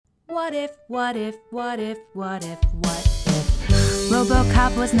What if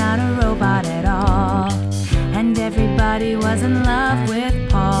RoboCop was not a robot at all, and everybody was in love with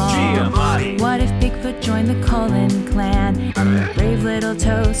Paul? Giamatti. What if Bigfoot joined the Cullen clan, and the brave little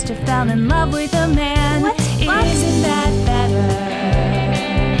toaster fell in love with a man? What? Isn't that better?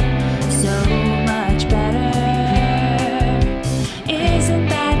 So much better. Isn't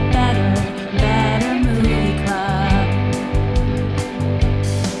that better? Better Movie Club.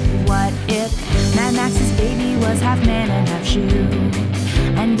 What if Mad Max's baby was half man and half shoe,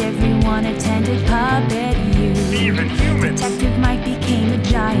 and everyone attended Puppet U? Even humans. Detective Mike became a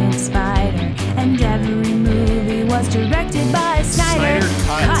giant spider, and every movie was directed by Snyder.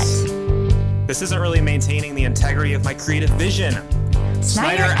 Snyder cuts. This isn't really maintaining the integrity of my creative vision.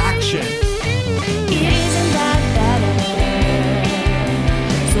 Snyder action. Isn't that better?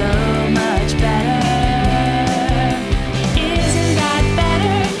 So much better. Isn't that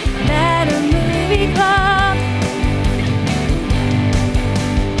better? Better Movie Club.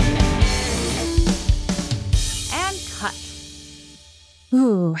 And cut.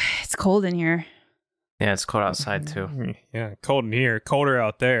 Ooh, it's cold in here. Yeah, it's cold outside too. Yeah, cold in here. Colder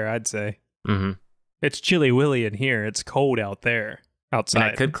out there, I'd say. Mm-hmm. It's chilly willy in here. It's cold out there. Outside.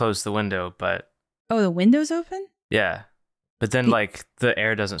 And I could close the window, but Oh, the window's open? yeah. But then like the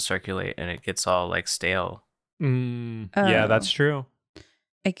air doesn't circulate and it gets all like stale. Yeah, Oh. that's true.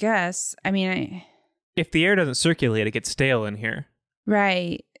 I guess. I mean, If the air doesn't circulate, it gets stale in here.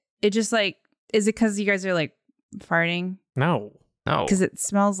 right. It just like, is it because you guys are like farting? No. No. Because it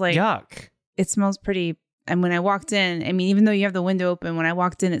smells like, Yuck. it smells pretty. And when I walked in, I mean, even though you have the window open, when I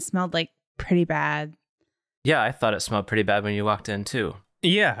walked in, it smelled like pretty bad. Yeah, I thought it smelled pretty bad when you walked in too.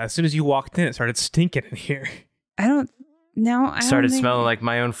 Yeah, as soon as you walked in, it started stinking in here. I don't, no, I Started don't think, smelling like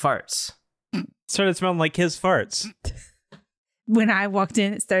my own farts. Started smelling like his farts. when I walked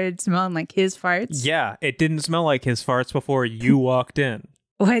in, it started smelling like his farts. Yeah, it didn't smell like his farts before you walked in.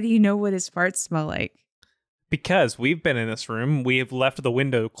 Why do you know what his farts smell like? Because we've been in this room, we have left the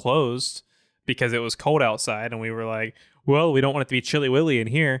window closed because it was cold outside, and we were like, well, we don't want it to be chilly willy in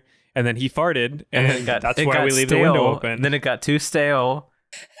here. And then he farted, and it got, that's it why got we leave stale. the window open. Then it got too stale.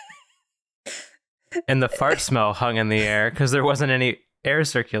 And the fart smell hung in the air because there wasn't any air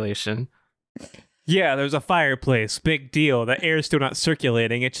circulation. Yeah, there's a fireplace. Big deal. The air's still not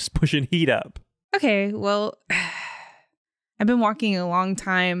circulating. It's just pushing heat up. Okay, well, I've been walking a long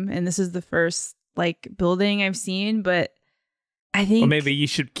time, and this is the first like building I've seen, but I think Well, maybe you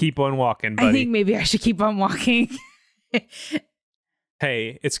should keep on walking, buddy. I think maybe I should keep on walking.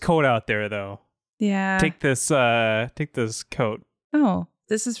 Hey, it's cold out there, though. Yeah. Take this coat. Oh,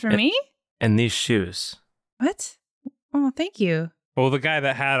 this is for It- me? And these shoes. What? Oh, thank you. Well, the guy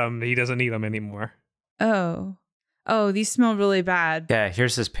that had them, he doesn't need them anymore. Oh. Oh, these smell really bad. Yeah,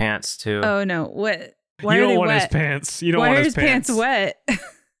 here's his pants too. Oh no. What? Why you are don't they want wet? his pants. You don't Why want are his pants. wet?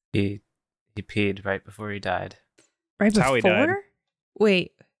 He peed right before he died. Right That's how he before? died.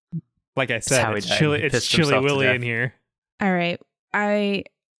 Wait. Like I said, how he it's died. chilly. He It's pissed chilly himself to willy death. in here. All right.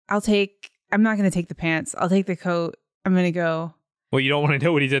 I'll take. I'm not gonna take the pants. I'll take the coat. I'm gonna go. Well, you don't want to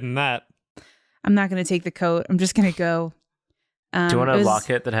know what he did in that. I'm not gonna take the coat. I'm just gonna go. Do you want it a was-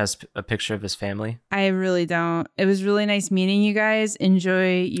 locket that has a picture of his family? I really don't. It was really nice meeting you guys.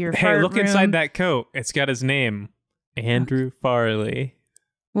 Enjoy your Hey, fart look room. inside that coat. It's got his name, Andrew Farley.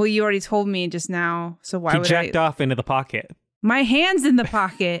 Well, you already told me just now, so why He would jacked I? off into the pocket. My hand's in the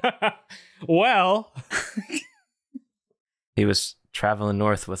pocket. Well, He was traveling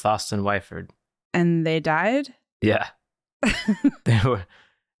north with Austin Wyford. And they died? Yeah. they were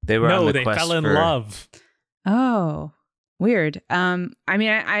on no, the they quest fell in for- love. Oh, weird. I mean,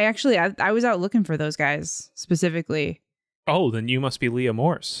 I actually, I was out looking for those guys specifically. Oh, then you must be Leah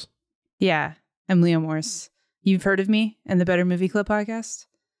Morse. Yeah, I'm Leo Morse. You've heard of me and the Better Movie Club podcast?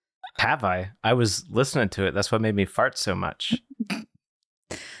 Have I? I was listening to it. That's what made me fart so much.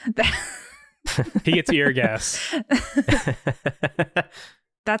 He gets ear gas.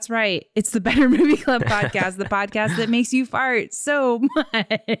 That's right. It's the Better Movie Club podcast, the podcast that makes you fart so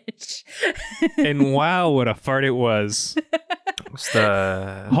much. And wow, what a fart it was. It's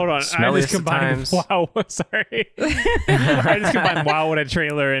the Hold on, I smelliest just of combined times. wow. Sorry, I just combined wow, what a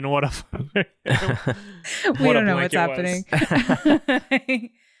trailer, and what a. We What a don't know what's blanket happening.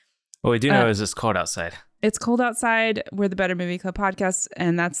 What we do know is it's cold outside. It's cold outside. We're the Better Movie Club podcast,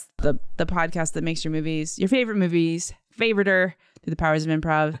 and that's the podcast that makes your favorite movies, favoriter through the powers of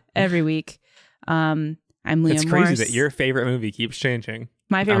improv every week. I'm Liam It's crazy Morse. that your favorite movie keeps changing.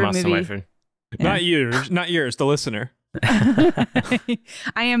 My I'm favorite Austin movie. Wyford. Yeah. Not yours, the listener. I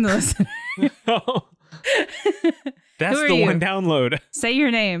am the listener. That's Who are the you? one download. Say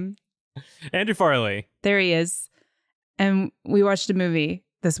your name. Andrew Farley. There he is. And we watched a movie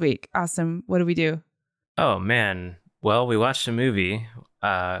this week. Awesome. What do we do? Oh man. Well, we watched a movie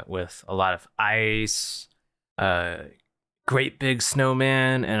with a lot of ice, great big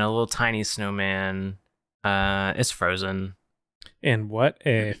snowman, and a little tiny snowman. It's Frozen. And what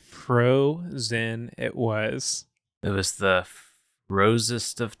a Frozen it was. It was the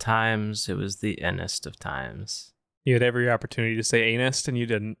rosest of times. It was the innest of times. You had every opportunity to say anist and you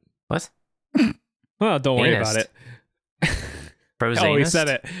didn't. What? Well, don't worry Anist. about it. Frozen. Oh, we said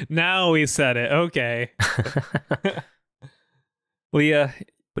it. Now we said it. Okay. Leah,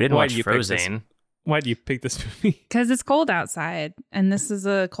 We didn't Why watch do you pick this? Frozen. why did you pick this movie? Because it's cold outside. And this is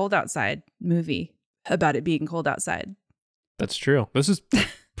a cold outside movie about it being cold outside. That's true. This is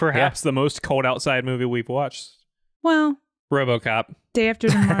perhaps the most cold outside movie we've watched. Well, RoboCop. Day After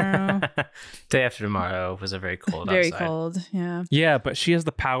Tomorrow. Day After Tomorrow was a very cold Very outside. cold. Yeah. Yeah, but she has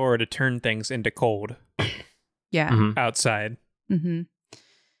the power to turn things into cold Yeah. Mhm. outside. Mm-hmm.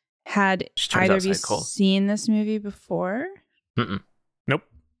 Had She turns either of you outside cold. seen this movie before? Mm-mm. Nope.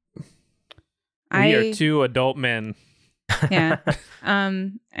 We are two adult men. Yeah.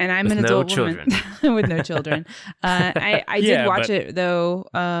 And I'm With an no adult woman with no children. I did Yeah, watch but- it though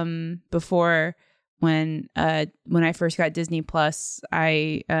before when I first got Disney Plus.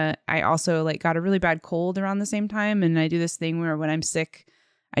 I also like got a really bad cold around the same time, and I do this thing where when I'm sick,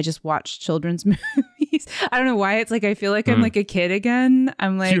 I just watch children's movies. I don't know why. It's like I feel like I'm like a kid again.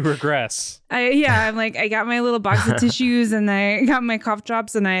 I'm like You regress. I'm like, I got my little box of tissues and I got my cough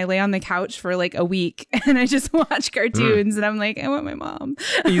drops and I lay on the couch for like a week and I just watch cartoons and I'm like, I want my mom.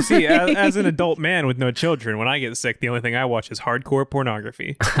 You see, as an adult man with no children, when I get sick, the only thing I watch is hardcore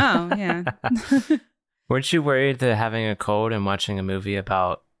pornography. Oh, yeah. Weren't you worried that having a cold and watching a movie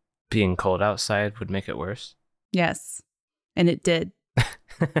about being cold outside would make it worse? Yes. And it did.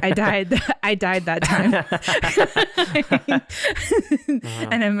 I died that time.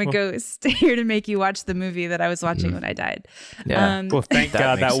 And I'm a ghost here to make you watch the movie that I was watching when I died. Yeah. Well, thank That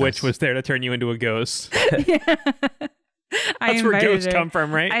God makes that witch sense. was there to turn you into a ghost. Yeah. I That's where invited ghosts her. come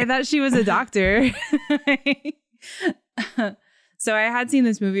from, right? I thought she was a doctor. So I had seen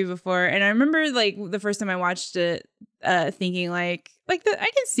this movie before, and I remember like the first time I watched it, thinking I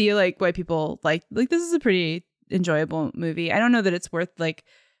can see like why people like this is a pretty enjoyable movie. I don't know that it's worth like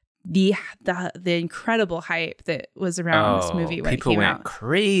the incredible hype that was around this movie when it people came went out.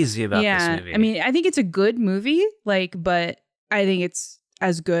 crazy about this movie. I mean, I think it's a good movie, but I think it's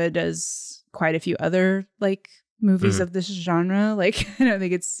as good as quite a few other like movies of this genre. Like, I don't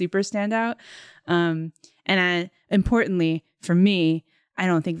think it's super standout. Importantly for me, I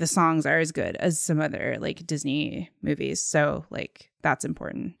don't think the songs are as good as some other like Disney movies. So like that's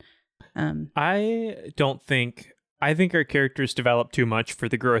important. I think our characters develop too much for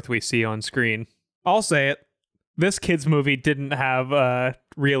the growth we see on screen. I'll say it. This kids movie didn't have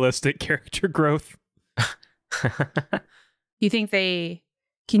realistic character growth. You think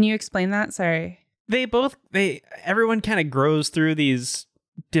can you explain that? Sorry. Everyone kind of grows through these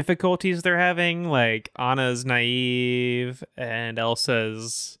difficulties they're having. Like Anna's naive and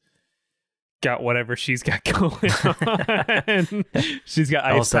Elsa's got whatever she's got going on. She's got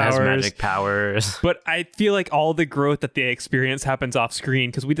ice also powers. has magic powers. But I feel like all the growth that they experience happens off screen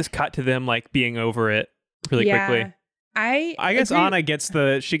because we just cut to them like being over it really quickly. I guess agree. Anna gets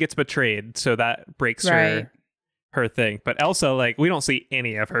betrayed, so that breaks Right. her thing. But Elsa, like, we don't see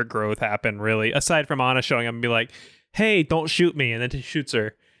any of her growth happen really, aside from Anna showing up and be like, "Hey, don't shoot me," and then she shoots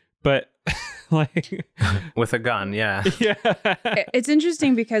her. But like, With a gun, yeah. yeah, It's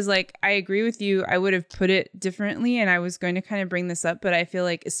interesting because like I agree with you. I would have put it differently and I was going to kind of bring this up, but I feel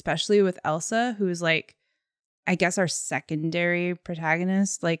like especially with Elsa, who's like I guess our secondary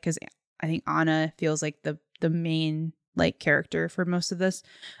protagonist, like cuz I think Anna feels like the main like character for most of this.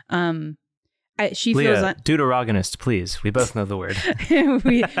 She Leah, feels deuterogonist, please. We both know the word.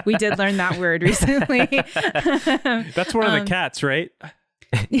 we did learn that word recently. that's one of the cats, right?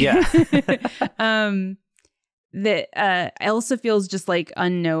 Yeah. That Elsa feels just like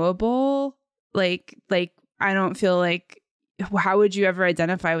unknowable. Like I don't feel like how would you ever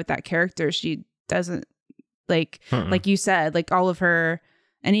identify with that character? She doesn't like you said, like all of her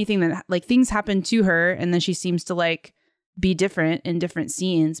anything that like things happen to her and then she seems to like be different in different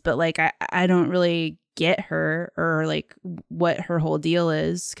scenes, but like I don't really get her or like what her whole deal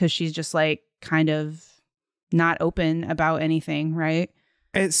is because she's just like kind of not open about anything, right?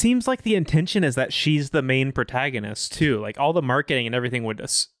 It seems like the intention is that she's the main protagonist too. Like all the marketing and everything would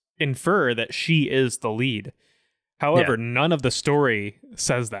infer that she is the lead. However, none of the story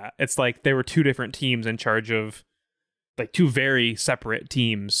says that. It's like there were two different teams in charge of, like, two very separate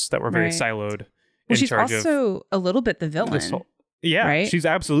teams that were very Right. siloed. Well, in she's charge also a little bit the of villain. this whole. Yeah, right? she's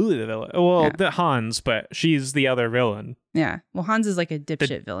absolutely the villain. Well, Yeah. the Hans, but she's the other villain. Yeah. Well, Hans is like a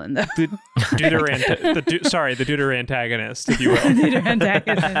dipshit villain, though. The deuter antagonist, if you will. Deuter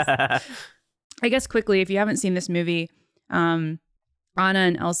antagonist. I guess quickly, if you haven't seen this movie, Anna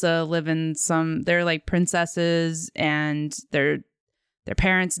and Elsa live in they're like princesses, and their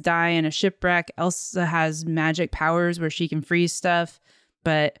parents die in a shipwreck. Elsa has magic powers where she can freeze stuff,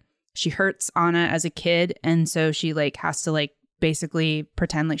 but she hurts Anna as a kid, and so she like has to like basically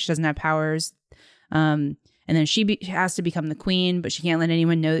pretend like she doesn't have powers. And then she has to become the queen, but she can't let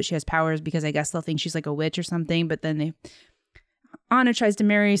anyone know that she has powers because I guess they'll think she's like a witch or something. But then Anna tries to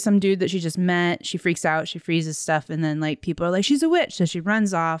marry some dude that she just met. She freaks out. She freezes stuff. And then like people are like, she's a witch. So she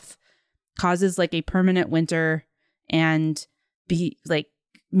runs off, causes like a permanent winter, and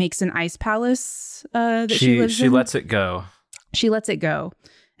makes an ice palace that she lives in. She lets it go. She lets it go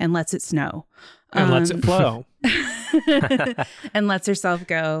and lets it snow. And lets it flow. And lets herself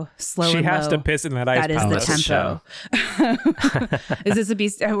go slow She and has low. to piss in that ice That is palace. the tempo. Is this a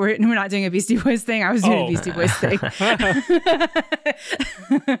Beastie? We're not doing a Beastie Boys thing. I was doing a Beastie Boys thing.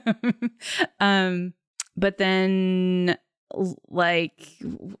 But then, like,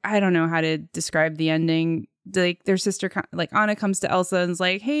 I don't know how to describe the ending. Like, their sister, like, Anna comes to Elsa and is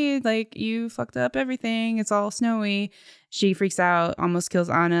like, hey, like, you fucked up everything. It's all snowy. She freaks out, almost kills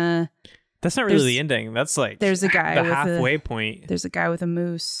Anna. That's not really the ending. That's like there's a guy the with halfway point. There's a guy with a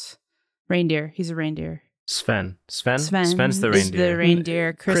moose. Reindeer. He's a reindeer. Sven's the Is reindeer. the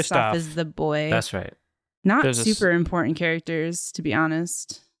reindeer. Kristoff Kristoff. is the boy. That's right. Not There's a super important characters, to be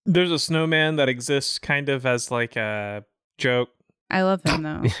honest. There's a snowman that exists kind of as like a joke, I love him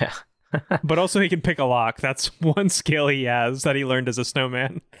though. Yeah. but also he can pick a lock. That's one skill he has that he learned as a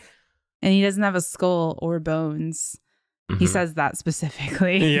snowman. And he doesn't have a skull or bones. He Mhm. says that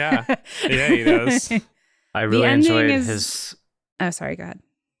specifically. Yeah. Yeah, he does. I really ending enjoyed is- his. Oh, sorry, go ahead.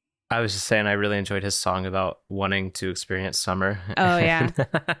 I was just saying, I really enjoyed his song about wanting to experience summer. Oh, yeah.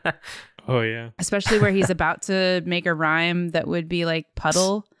 Oh yeah. Especially where he's about to make a rhyme that would be like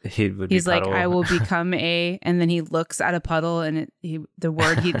puddle. He's like, I will become a, and then he looks at a puddle, and the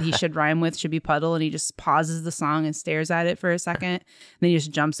word he should rhyme with should be puddle, and he just pauses the song and stares at it for a second, and then he just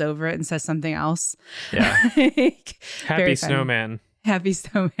jumps over it and says something else. Yeah. Like, Happy very funny. snowman. Happy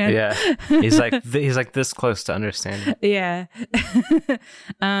snowman. Yeah. He's like this close to understanding. Yeah.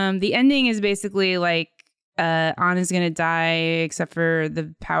 The ending is basically like Anna's gonna die except for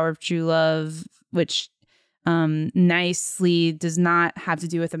the power of true love, which nicely does not have to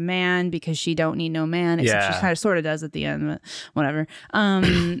do with a man because she don't need no man, except Yeah. she kind of sort of does at the end, but whatever.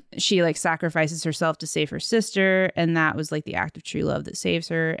 She like sacrifices herself to save her sister, and that was like the act of true love that saves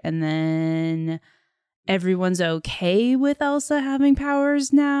her. And then everyone's okay with Elsa having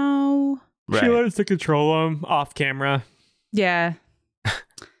powers now. She Right. learns to control him off camera. Yeah.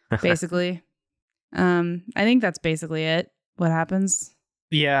 Basically. I think that's basically it. What happens?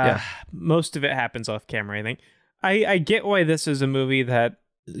 Yeah, most of it happens off camera, I think. I get why this is a movie that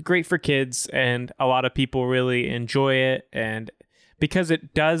great for kids and a lot of people really enjoy it, and because it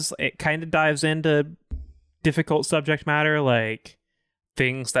kind of dives into difficult subject matter, like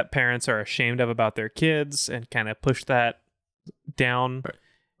things that parents are ashamed of about their kids, and kind of push that down.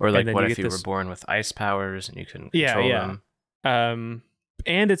 Or And like, then what you if get you this- were born with ice powers and you couldn't Yeah, control yeah. them?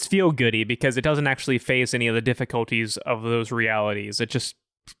 And it's feel goody because it doesn't actually face any of the difficulties of those realities. It just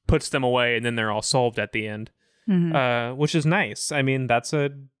puts them away, and then they're all solved at the end. Mhm. Which is nice. I mean, that's a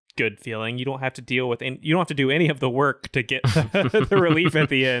good feeling. You don't have to deal with you don't have to do any of the work to get the relief at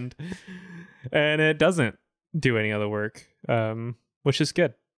the end, and it doesn't do any of the work, which is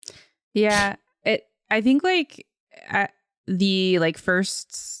good. Yeah. I think like the like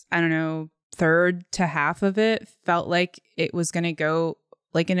first, I don't know, third to half of it felt like it was going to go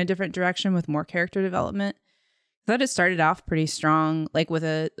like in a different direction with more character development. I thought it started off pretty strong, like with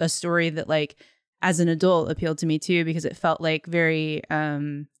a story that like as an adult appealed to me too, because it felt like very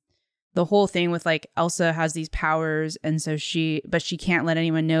the whole thing with like Elsa has these powers, and so she can't let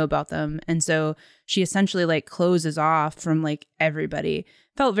anyone know about them, and so she essentially like closes off from like everybody.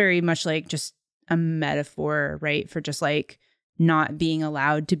 Felt very much like just a metaphor, right, for just like not being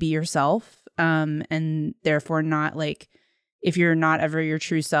allowed to be yourself, and therefore not like, if you're not ever your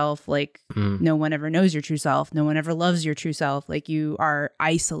true self, like no one ever knows your true self, no one ever loves your true self, like you are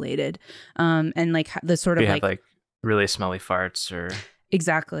isolated, and like the sort You of have like really smelly farts or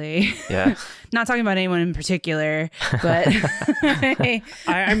Exactly. Yeah. Not talking about anyone in particular, but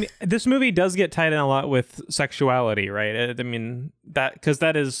I mean, this movie does get tied in a lot with sexuality, right? I mean, that because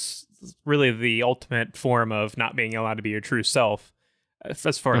that is really the ultimate form of not being allowed to be your true self.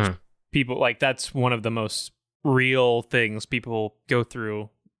 As far as people, like, that's one of the most real things people go through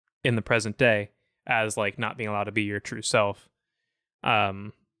in the present day, as like not being allowed to be your true self.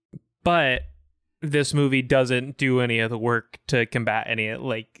 But this movie doesn't do any of the work to combat any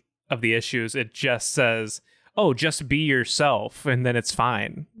like of the issues. It just says, "Oh, just be yourself," and then it's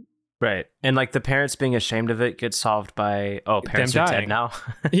fine. Right. And like the parents being ashamed of it gets solved by parents Them are dying. dead now.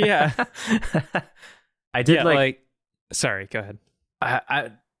 Yeah. I did Yeah, sorry, go ahead.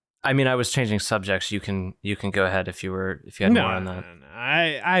 I mean I was changing subjects. You can go ahead if you had more on that.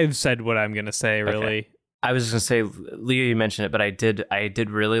 No. I've said what I'm gonna say, really. Okay. I was gonna say, Leo, you mentioned it, but I did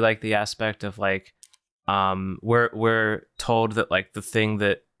really like the aspect of like, we're told that like the thing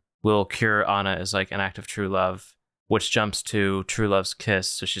that will cure Anna is like an act of true love, which jumps to true love's kiss.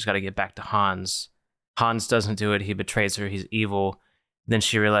 So she's got to get back to Hans. Hans doesn't do it. He betrays her. He's evil. Then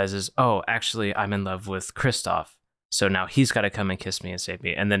she realizes, oh, actually, I'm in love with Kristoff. So now he's got to come and kiss me and save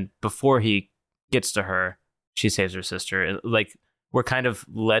me. And then before he gets to her, she saves her sister. Like, we're kind of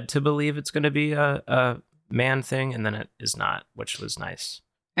led to believe it's going to be a man thing, and then it is not, which was nice.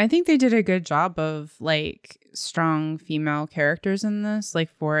 I think they did a good job of like strong female characters in this, like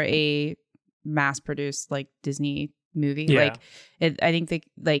for a mass-produced like Disney movie. Yeah. Like, I think they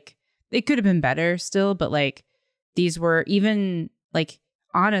like it could have been better still, but like these were even like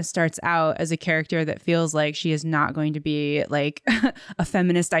Anna starts out as a character that feels like she is not going to be like a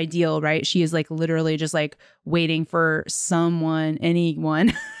feminist ideal, right? She is like literally just like waiting for anyone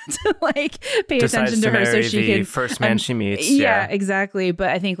to like pay Decides attention to her so marry she the can first man she meets. yeah, exactly.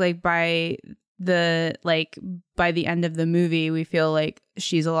 But I think like by the end of the movie, we feel like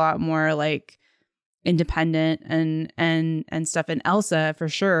she's a lot more like independent and stuff. And Elsa for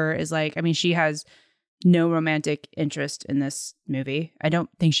sure is like, I mean, she has no romantic interest in this movie. I don't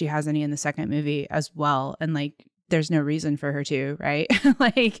think she has any in the second movie as well. And like, there's no reason for her to, right?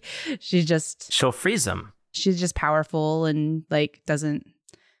 Like, She'll freeze them. She's just powerful and like doesn't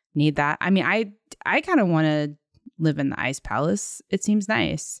need that. I mean, I kind of want to live in the ice palace. It seems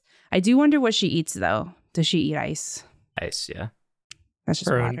nice. I do wonder what she eats though. Does she eat ice? Ice, yeah. That's just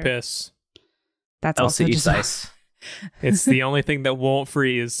Her water. own piss. That's Elsa also eats just ice. It's the only thing that won't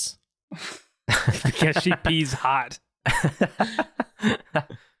freeze because she pees hot.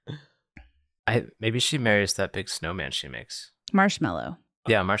 Maybe she marries that big snowman she makes. marshmallow.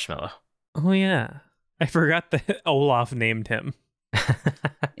 Yeah, Marshmallow. Oh yeah, I forgot that Olaf named him.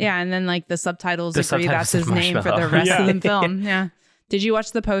 Yeah, and then like the subtitles The agree subtitles that's his of name for the Marshmallow. rest Yeah. of the film. Yeah. Did you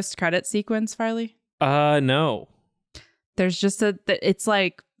watch the post-credit sequence, Farley? No. There's just it's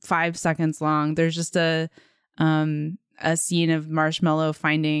like 5 seconds long. There's just a scene of Marshmallow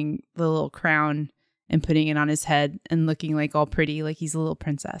finding the little crown and putting it on his head and looking like all pretty, like he's a little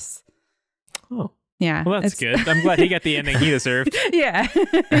princess. Oh, Yeah. well, that's good. I'm glad he got the ending he deserved. Yeah.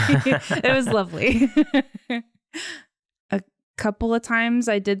 It was lovely. A couple of times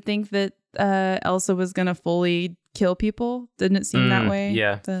I did think that Elsa was going to fully kill people. Didn't it seem that way?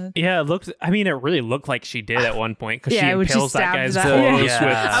 yeah. Yeah, it really looked like she did at one point because Yeah, she when she impales that stabbed guy's that- clothes Yeah.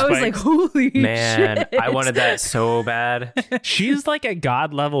 with I was like, spikes. holy Man, shit. I wanted that so bad. She's like a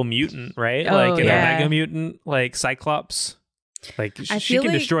god level mutant, right? Oh, Like an yeah. omega mutant, like Cyclops. Like I she feel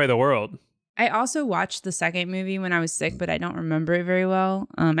can like- destroy the world. I also watched the second movie when I was sick, but I don't remember it very well.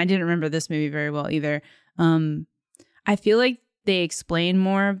 I didn't remember this movie very well either. I feel like they explain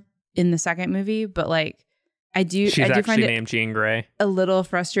more in the second movie, but like I do She's find actually it named Jean Grey. a little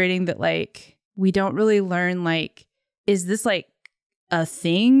frustrating that like we don't really learn like, is this like a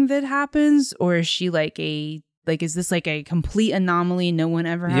thing that happens, or is she like is this like a complete anomaly? No one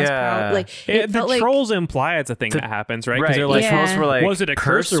ever has Yeah. power. Like The it felt like trolls imply it's a thing that happens, right? Because Right. they're like, Yeah. Trolls were like, was it a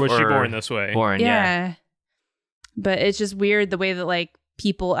curse or was she born this way? Born, yeah. But it's just weird the way that like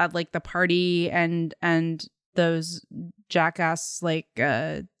people at like the party and those jackass like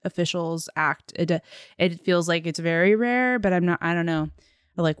officials act. It feels like it's very rare, but I don't know.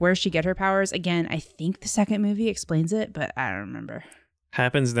 Like, where she get her powers? Again, I think the second movie explains it, but I don't remember.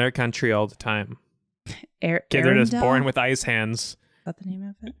 Happens in their country all the time. Kids are just Arendelle? born with ice hands. Is that the name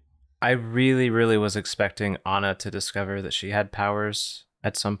of it? I really, really was expecting Anna to discover that she had powers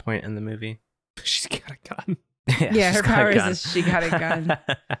at some point in the movie. She's got a gun. Yeah, she's her got a powers gun. is she got a gun.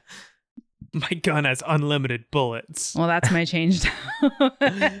 My gun has unlimited bullets. Well, that's my change.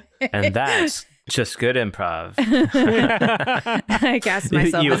 And that's Just good improv. I cast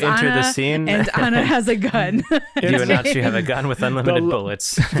myself You as enter Anna, the scene. and Anna has a gun. You announce you have a gun with unlimited The-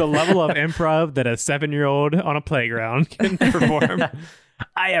 bullets. The level of improv that a 7-year-old on a playground can perform.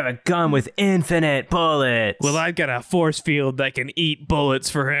 I have a gun with infinite bullets. Well, I've got a force field that can eat bullets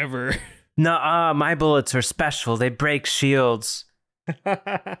forever. Nuh-uh, my bullets are special. They break shields.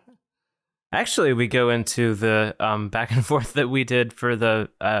 Actually, we go into the back and forth that we did for the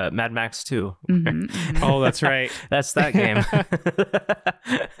Mad Max 2. Mhm, mhm. Oh, that's right. That's that game.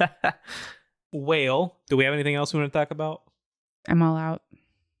 Whale. Do we have anything else we want to talk about? I'm all out.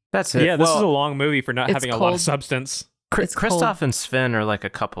 That's it. Yeah, this Well, is a long movie for not it's having a lot of cold. substance. It's Kristoff cold. and Sven are like a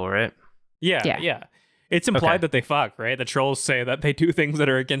couple, right? Yeah. Yeah. It's implied Okay. that they fuck, right? The trolls say that they do things that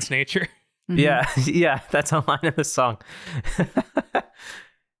are against nature. Mhm. Yeah, yeah, that's a line in the song.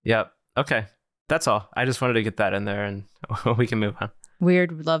 Yep. Okay. That's all. I just wanted to get that in there and we can move on.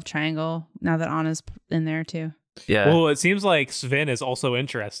 Weird love triangle. Now that Anna's in there too. Yeah. Well, it seems like Sven is also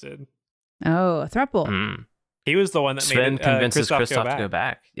interested. Oh, a throuple. Mm. He was the one that Sven made convinces Kristoff Kristoff to go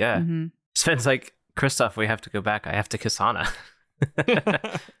back. Yeah. Mm-hmm. Sven's like, Kristoff, we have to go back. I have to kiss Anna.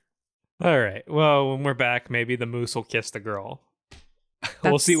 All right. Well, when we're back, maybe the moose will kiss the girl.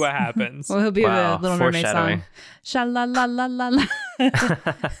 We'll see what happens. Well, he'll be Wow, the Little Mermaid foreshadowing. song. Sha la la la la la.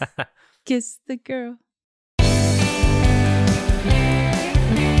 Kiss the girl.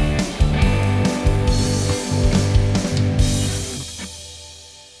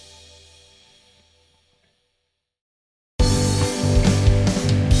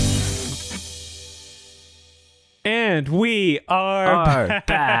 And we are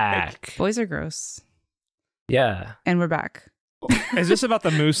back. Boys are gross. Yeah. And we're back. Is this about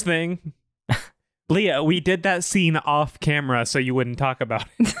the moose thing? Leah, we did that scene off camera so you wouldn't talk about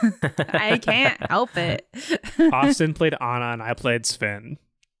it. I can't help it. Austin played Anna and I played Sven.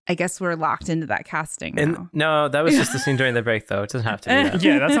 I guess we're locked into that casting now. And no, that was just the scene during the break, though. It doesn't have to be that.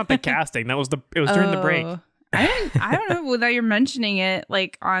 Yeah, that's not the casting. It was during the break. Oh. I don't know whether you're mentioning it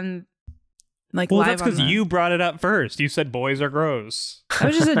like on Well, live that's on because the- you brought it up first. You said boys are gross. That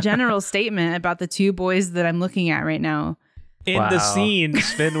was just a general statement about the two boys that I'm looking at right now. In the Wow. scene,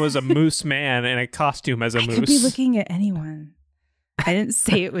 Sven was a moose man in a costume as a I moose. could be looking at anyone. I didn't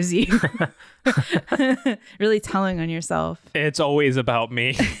say it was you. Really telling on yourself. It's always about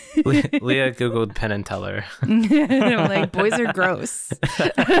me. Leah Googled Penn and Teller. I'm like, boys are gross.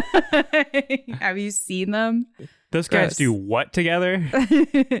 Have you seen them? Those guys Gross. do what together?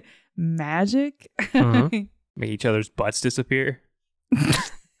 Magic? Mhm. Make each other's butts disappear.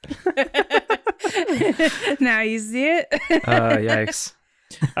 Now you see it? Yikes.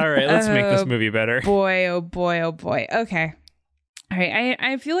 All right, let's make this Oh, movie better. Boy, oh boy, oh boy. Okay. All right.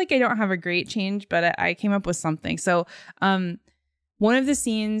 I feel like I don't have a great change, but I came up with something. So, one of the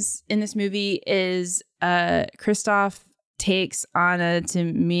scenes in this movie is Kristoff takes Anna to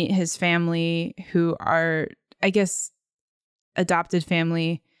meet his family, who are, I guess, adopted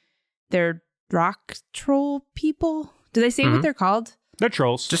family. They're rock troll people. Do they say what Mhm. they're called? They're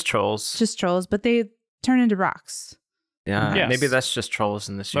trolls. Just trolls. Just trolls, but they turn into rocks. Yeah. Yes. Maybe that's just trolls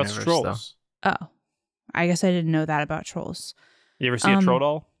in this That's universe, trolls. Oh, I guess I didn't know that about trolls. You ever see a troll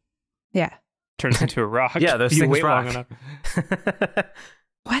doll? Yeah. Turns into a rock. Yeah, those You things wait long rock. enough.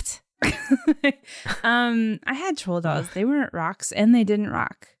 What? I had troll dolls. They weren't rocks, and they didn't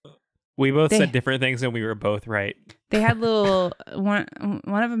rock. We both They- said different things, and we were both right. They had little one.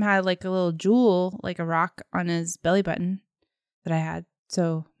 One of them had like a little jewel, like a rock, on his belly button that I had.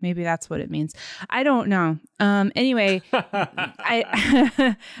 So maybe that's what it means. I don't know. Anyway,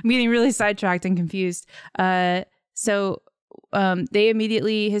 I'm getting really sidetracked and confused. So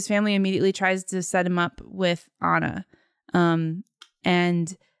his family immediately tries to set him up with Anna.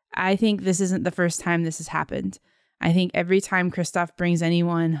 And I think this isn't the first time this has happened. I think every time Kristoff brings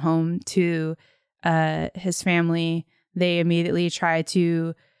anyone home to his family, they immediately try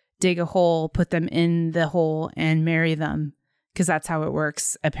to dig a hole, put them in the hole, and marry them, because that's how it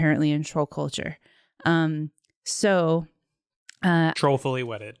works apparently in troll culture. So Trollfully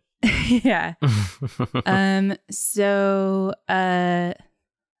wedded. yeah. So I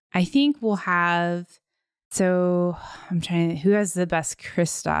think we'll have. So I'm trying. Who has the best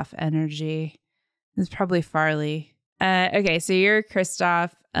Kristoff energy? It's probably Farley. Okay, so you're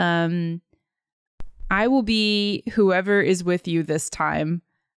Kristoff. I will be whoever is with you this time,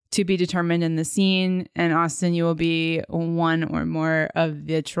 to be determined in the scene. And Austin, you will be one or more of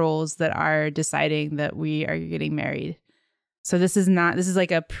the trolls that are deciding that we are getting married. So this is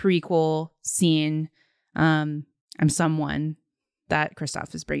like a prequel scene. I'm someone that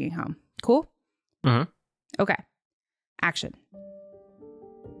Kristoff is bringing home. Cool? Mhm. Okay. Action.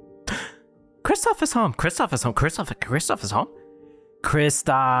 Kristoff is home. Kristoff is home. Kristoff is home.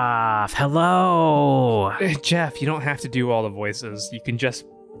 Kristoff, hello. Jeff, you don't have to do all the voices. You can just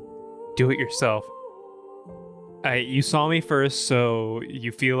do it yourself. You saw me first, so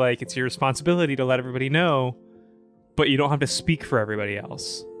you feel like it's your responsibility to let everybody know, but you don't have to speak for everybody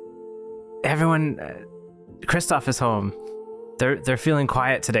else. Everyone, Kristoff is home. They're feeling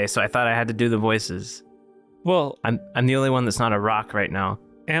quiet today, so I thought I had to do the voices. Well, I'm the only one that's not a rock right now.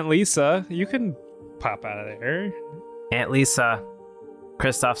 Aunt Lisa, you can pop out of there. Aunt Lisa,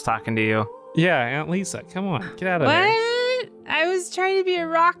 Kristoff's talking to you. Yeah, Aunt Lisa, come on, get out of What? there. I was trying to be a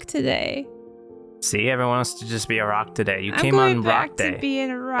rock today. See, everyone wants to just be a rock today. You I'm came going on back Rock Day. to being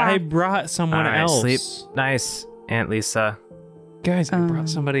a rock. I brought someone All right, else. sleep. Nice, Aunt Lisa. Guys, I brought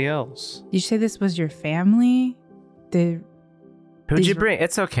somebody else. Did you say this was your family? Who'd These you were- bring?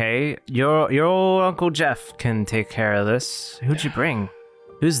 It's okay. Your old Uncle Jeff can take care of this. Who'd you bring?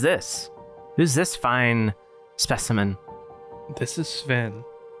 Who's this? Who's this fine specimen? This is Sven.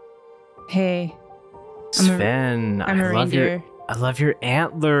 Hey, Sven, I'm a I love reindeer. I love your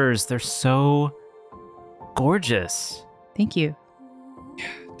antlers. They're so gorgeous. Thank you.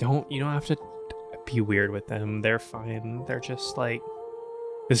 You don't have to be weird with them. They're fine. They're just like,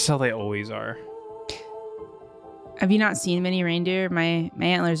 this is how they always are. Have you not seen many reindeer? My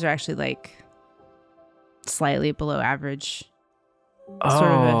antlers are actually like slightly below average. Sort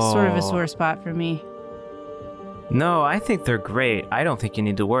of a sore spot for me. No, I think they're great. I don't think you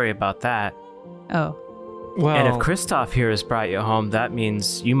need to worry about that. Oh, Well, And if Kristoff here has brought you home, that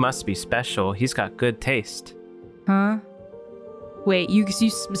means you must be special. He's got good taste. huh? Wait, you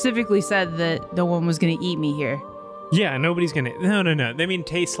specifically said that no one was gonna eat me here. yeah, nobody's gonna. No. They mean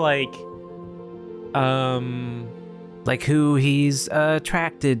taste like, Like who he's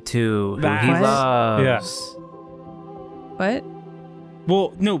attracted to, who he What? loves. What?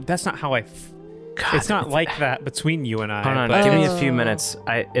 well, no, that's not how God, it's not like that between you and I. Hold on, but give me a Oh. few minutes.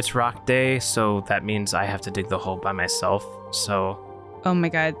 It's Rock Day, so that means I have to dig the hole by myself. So, Oh my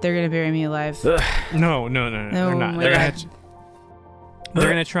god, they're gonna bury me alive. No, they're Oh not. my They're God. they're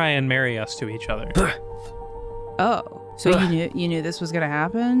gonna try and marry us to each other. Oh, so you knew this was gonna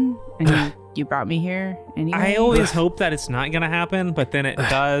happen, and you brought me here anyway. I always hope that it's not gonna happen, but then it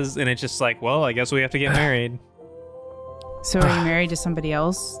does, and it's just like, well, I guess we have to get married. So are you married to somebody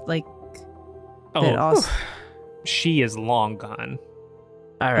else? Like Oh, that also? she is long gone.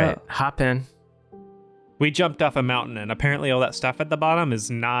 all right, Oh. hop in. We jumped off a mountain, and apparently all that stuff at the bottom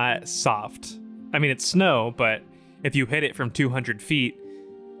is not soft. I mean, it's snow, but if you hit it from 200 feet,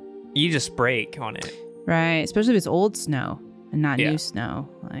 you just break on it. Right, especially if it's old snow and not Yeah. new snow.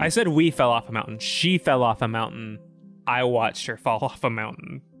 Like, I said we fell off a mountain. She fell off a mountain. I watched her fall off a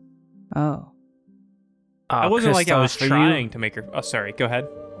mountain. oh, I wasn't like I was Kristoff, trying to make her. Oh, sorry. Go ahead.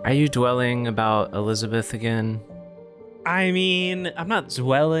 Are you dwelling about Elizabeth again? I mean, I'm not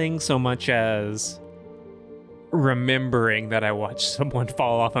dwelling so much as remembering that I watched someone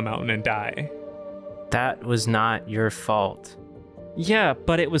fall off a mountain and die. That was not your fault. Yeah,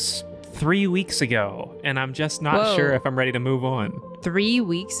 but it was 3 weeks ago, and I'm just not Whoa. sure if I'm ready to move on. 3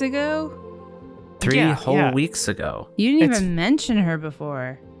 weeks ago? 3 Yeah, whole yeah. weeks ago. You didn't It's- even mention her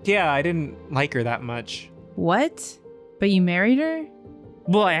before. Yeah, I didn't like her that much. What? But you married her?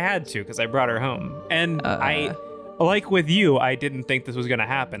 Well, I had to because I brought her home. And I, Uh. like with you, I didn't think this was going to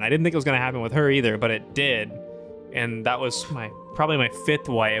happen. I didn't think it was going to happen with her either, but it did. And that was probably my 5th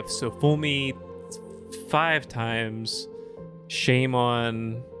wife. So fool me 5 times. Shame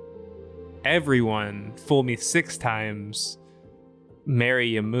on everyone. Fool me 6 times.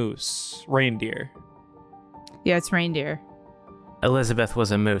 Marry a moose. Reindeer. Yeah, it's reindeer. Elizabeth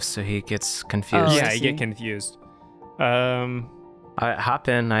was a moose, so he gets confused. Oh, yeah, I I get see. confused. Hop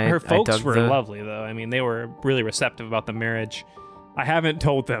in. Her I folks dug were the- lovely, though. I mean, they were really receptive about the marriage. I haven't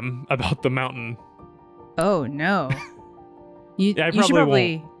told them about the mountain. Oh no. You, Yeah, I you should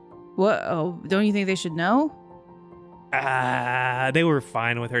probably probably. What? Oh, don't you think they should know? They were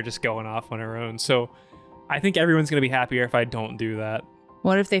fine with her just going off on her own. So I think everyone's going to be happier if I don't do that.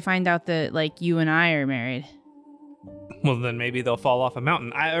 What if they find out that like you and I are married? Well, then maybe they'll fall off a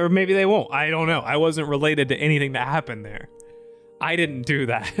mountain. Or maybe they won't. I don't know. I wasn't related to anything that happened there. I didn't do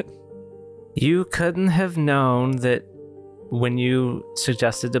that. You couldn't have known that when you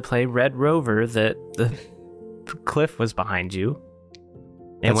suggested to play Red Rover that the cliff was behind you.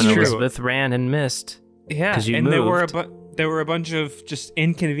 And That's when true. Elizabeth ran and missed. Yeah, 'Cause you and there were moved. there were a bunch of just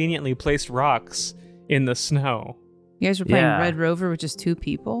inconveniently placed rocks in the snow. You guys were playing Yeah. Red Rover with just 2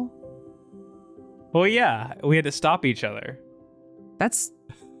 people? Well, yeah, we had to stop each other. That's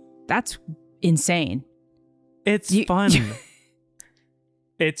insane. It's You- fun.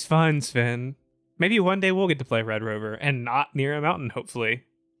 It's fun, Sven. Maybe one day we'll get to play Red Rover and not near a mountain, hopefully.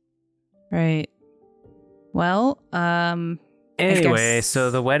 Right. Well, Anyway, guess-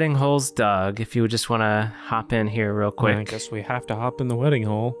 so the wedding hole's dug. If you just want to hop in here real quick. I guess we have to hop in the wedding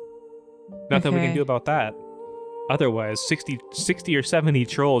hole. Nothing we can Okay. do about that. Otherwise, 60 or 70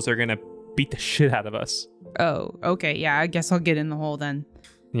 trolls are going to beat the shit out of us. Oh, okay. Yeah, I guess I'll get in the hole then.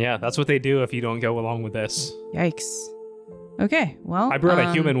 Yeah, that's what they do if you don't go along with this. Yikes. Okay, well. I brought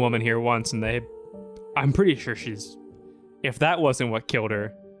a human woman here once, and I'm pretty sure if that wasn't what killed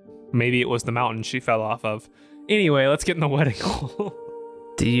her, maybe it was the mountain she fell off of. Anyway, let's get in the wedding hole.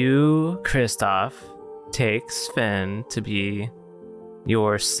 Do you, Kristoff, take Sven to be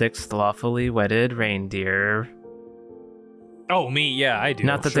your 6th lawfully wedded reindeer? Oh, me? Yeah, I do.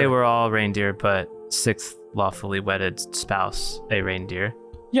 Not that they sure. were all reindeer, but 6th lawfully wedded spouse, a reindeer.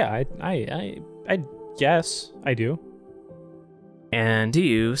 Yeah, I guess I do. And do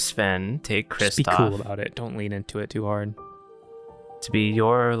you, Sven, take Just be cool Kristoff about it. Don't lean into it too hard. to be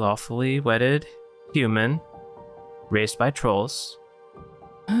your lawfully wedded human raised by trolls?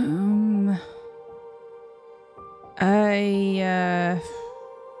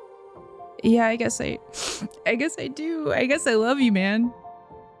 Yeah, I guess I do. I guess I love you, man.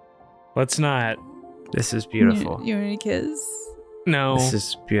 Let's not. This is beautiful. You want me to kiss? No. This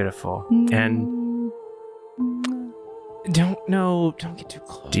is beautiful. And Don't get too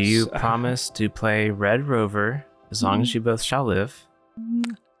close. do you promise to play Red Rover as long as you both shall live?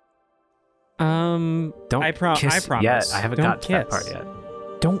 Don't Don't I kiss promise. yet. I haven't Don't got to that kiss. part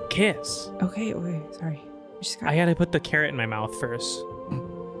yet. Don't kiss. Okay, sorry. I gotta put the carrot in my mouth first.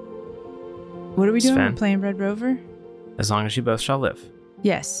 What are we doing? Sven? We're playing Red Rover? As long as you both shall live.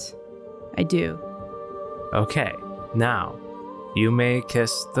 Yes, I do. Okay. Now, you may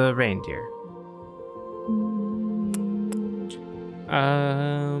kiss the reindeer.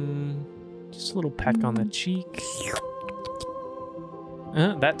 Just a little peck on the cheek.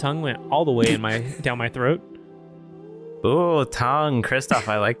 That tongue went all the way down my throat. Ooh, tongue. Kristoff,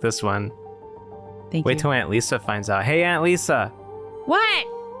 I like this one. Thank Wait you. till Aunt Lisa finds out. Hey, Aunt Lisa. What?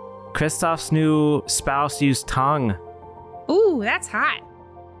 Kristoff's new spouse used tongue. Ooh, that's hot.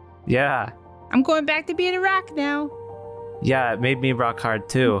 Yeah. I'm going back to being a rock now. Yeah, it made me rock hard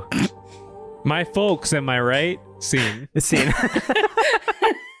too. My folks, am I right? Scene. Scene.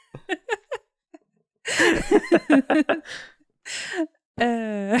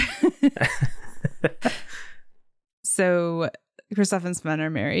 So, Kristoff and Sven are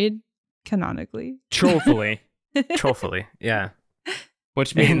married, canonically. Trollfully. Trollfully. Yeah.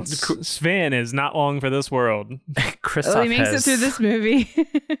 Which means Sven is not long for this world. Kristoff Oh, he makes has, it through this movie.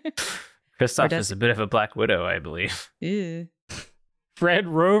 Kristoff does- is a bit of a Black Widow, I believe. Ew. Red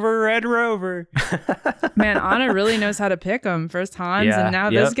Rover. Man, Anna really knows how to pick them first Hans, Yeah, and now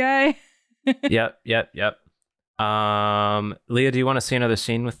yep. this guy. Yep. Leah, do you want to see another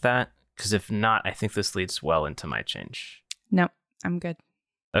scene with that? Because if not, I think this leads well into my change. No, I'm good.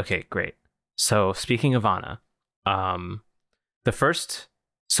 Okay, great. So speaking of Anna, the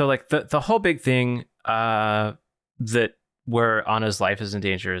whole big thing that where Anna's life is in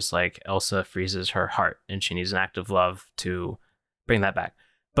danger is like Elsa freezes her heart and she needs an act of love to bring that back.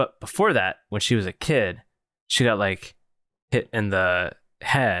 But before that, when she was a kid, she got like hit in the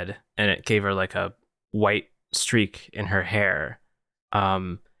head and it gave her like a white streak in her hair.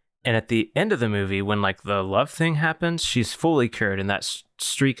 And at the end of the movie, when like the love thing happens, she's fully cured and that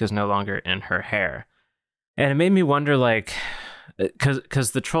streak is no longer in her hair. And it made me wonder, like,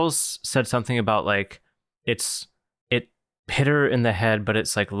 because the trolls said something about like it hit her in the head, but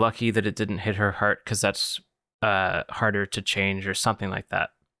it's like lucky that it didn't hit her heart because that's harder to change or something like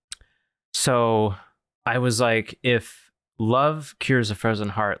that. So I was like, if love cures a frozen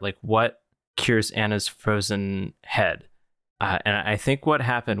heart, like what cures Anna's frozen head? And I think what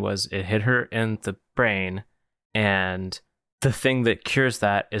happened was it hit her in the brain, and the thing that cures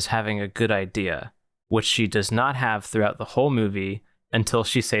that is having a good idea, which she does not have throughout the whole movie until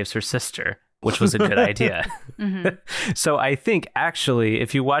she saves her sister, which was a good idea. Mhm. So I think actually,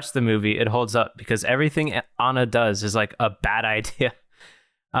 if you watch the movie, it holds up because everything Anna does is like a bad idea.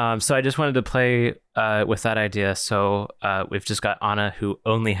 So I just wanted to play with that idea. So we've just got Anna who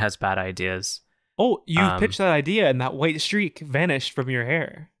only has bad ideas. Oh, you pitched that idea and that white streak vanished from your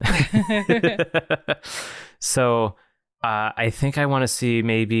hair. So I think I want to see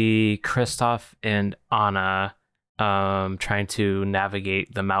maybe Kristoff and Anna trying to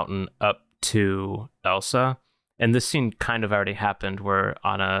navigate the mountain up to Elsa. And this scene kind of already happened where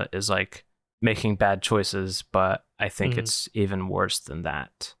Anna is like making bad choices, but I think it's even worse than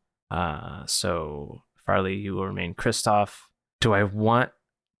that. So Farley, you will remain Kristoff. Do I want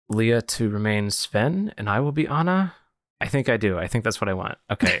Leah to remain Sven and I will be Anna? I think I do. I think that's what I want.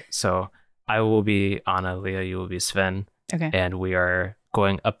 Okay, so I will be Anna, Leah, you will be Sven. Okay. And we are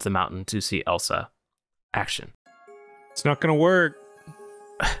going up the mountain to see Elsa. Action. It's not gonna work.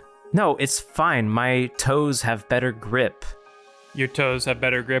 No, it's fine. My toes have better grip. Your toes have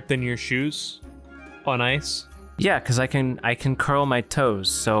better grip than your shoes on ice. Yeah, because I can curl my toes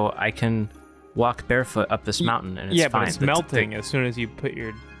so I can walk barefoot up this mountain and it's fine. But it's melting as soon as you put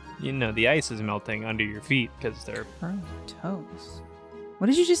your, the ice is melting under your feet because they're. Toes. What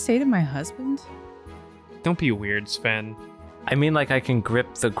did you just say to my husband? Don't be weird, Sven. I mean, like, I can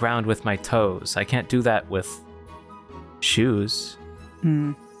grip the ground with my toes. I can't do that with shoes.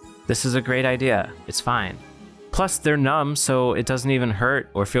 This is a great idea. It's fine. Plus, they're numb, so it doesn't even hurt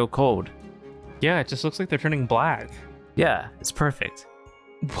or feel cold. Yeah, it just looks like they're turning black. Yeah, it's perfect.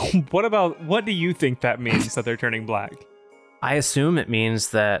 What do you think that means that they're turning black? I assume it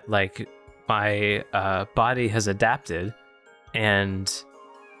means that, like, my body has adapted and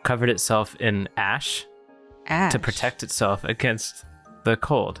covered itself in ash to protect itself against the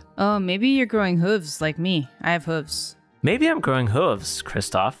cold. Oh, maybe you're growing hooves like me. I have hooves. Maybe I'm growing hooves,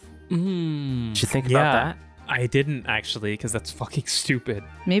 Kristoff. Did you think about that? I didn't actually, because that's fucking stupid.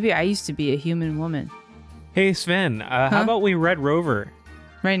 Maybe I used to be a human woman. Hey, Sven, how about we Red Rover?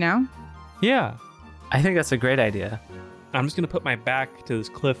 Right now? Yeah. I think that's a great idea. I'm just going to put my back to this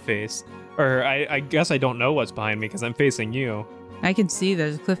cliff face. Or I guess I don't know what's behind me because I'm facing you. I can see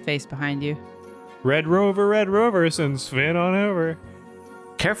there's a cliff face behind you. Red Rover, send Sven on over.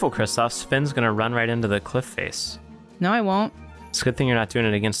 Careful, Kristoff. Sven's going to run right into the cliff face. No, I won't. It's a good thing you're not doing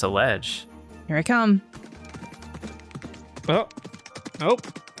it against a ledge. Here I come. Oh,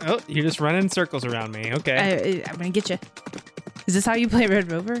 you're just running circles around me. Okay. I'm going to get you. Is this how you play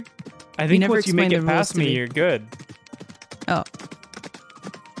Red Rover? I think never once you make explained it the rules past to me, me. you're good. Oh.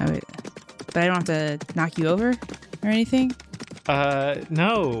 Wait. But I don't have to knock you over or anything?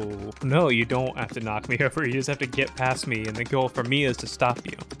 No, you don't have to knock me over. You just have to get past me, and the goal for me is to stop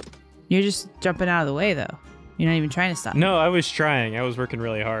you. You're just jumping out of the way, though. You're not even trying to stop. No, I was trying. I was working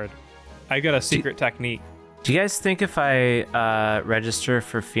really hard. I got a secret technique. Do you guys think if I register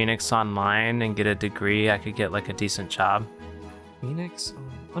for Phoenix Online and get a degree, I could get like a decent job? Phoenix?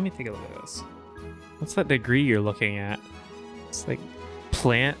 Let me take a look at this. What's that degree you're looking at? It's like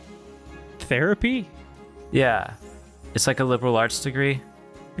plant therapy? Yeah. It's like a liberal arts degree.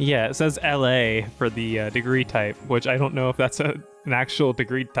 Yeah, it says LA for the degree type, which I don't know if that's an actual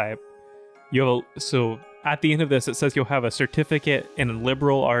degree type. So at the end of this, it says you'll have a certificate in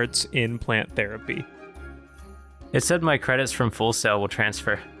liberal arts in plant therapy. It said my credits from Full Sail will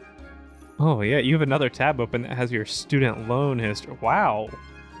transfer. Oh, yeah, you have another tab open that has your student loan history. Wow.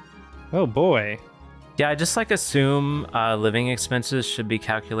 Oh, boy. Yeah, I just assume living expenses should be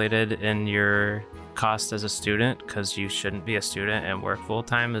calculated in your cost as a student because you shouldn't be a student and work full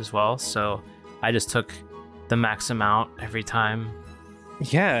time as well. So I just took the max amount every time.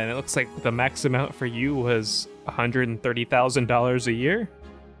 Yeah, and it looks like the max amount for you was $130,000 a year?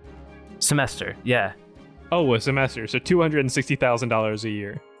 Semester, yeah. Oh, a semester, so $260,000 a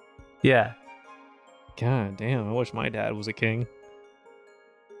year. Yeah. God damn, I wish my dad was a king.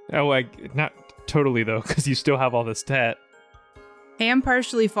 Oh, not totally though, because you still have all this debt. Hey, I'm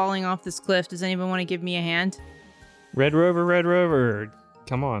partially falling off this cliff. Does anyone want to give me a hand? Red Rover.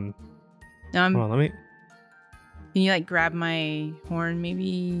 Come on. No, Come on, let me... Can you grab my horn,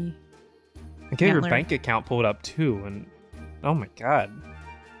 maybe? I get your Antler? bank account pulled up too, and oh my god.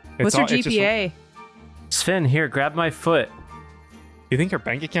 What's your it's just- GPA? Sven, here, grab my foot. You think her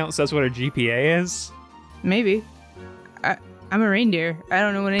bank account says what her GPA is? Maybe. I'm a reindeer. I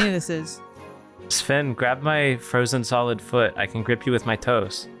don't know what any of this is. Sven, grab my frozen solid foot. I can grip you with my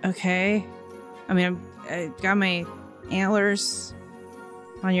toes. Okay. I mean, I got my antlers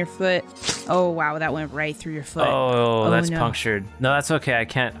on your foot. Oh wow, that went right through your foot. Oh, that's no. punctured. No, that's okay. I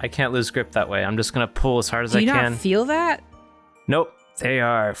can't lose grip that way. I'm just gonna pull as hard as Do you I can. not feel that? Nope. They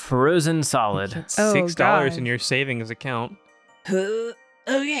are frozen solid. It's Oh, $6 God. in your savings account.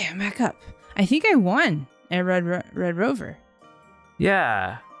 Okay, I'm back up. I think I won at Red Rover.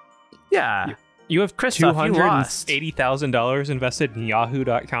 Yeah. Yeah. You have Kristoff, you lost. $280,000 invested in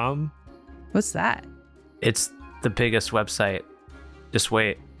Yahoo.com. What's that? It's the biggest website. Just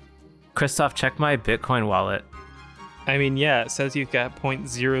wait. Kristoff, check my Bitcoin wallet. I mean, yeah, it says you've got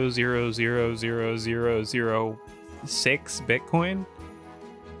 0.0000006 Bitcoin.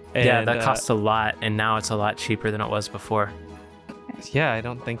 Yeah, And, that costs a lot, and now it's a lot cheaper than it was before. Yeah, I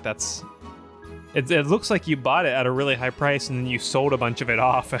don't think that's... It looks like you bought it at a really high price and then you sold a bunch of it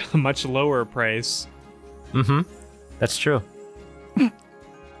off at a much lower price. Mm-hmm. That's true.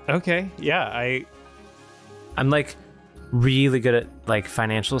 Okay, yeah, I'm like really good at like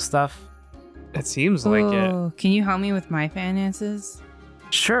financial stuff. it seems like it. Oh, can you help me with my finances?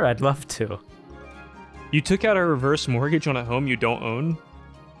 Sure, I'd love to. You took out a reverse mortgage on a home you don't own?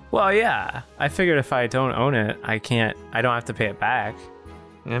 Well, yeah. I figured if I don't own it, I don't have to pay it back.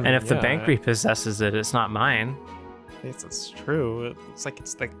 And if the bank repossesses it, it's not mine. It's true. It's like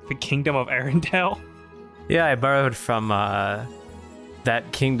it's like the kingdom of Arendelle. Yeah, I borrowed from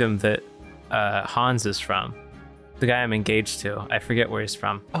that kingdom that Hans is from. The guy I'm engaged to. I forget where he's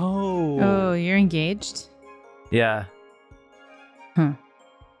from. Oh, you're engaged? Yeah. Huh.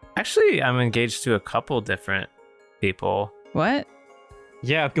 Actually, I'm engaged to a couple different people. What?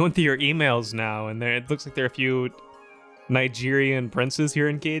 Yeah, I'm going through your emails now, and it looks like there are a few Nigerian princes you're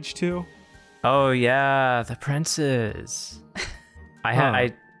engaged to. Oh yeah, the princes.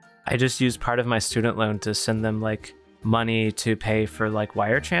 I just used part of my student loan to send them like money to pay for like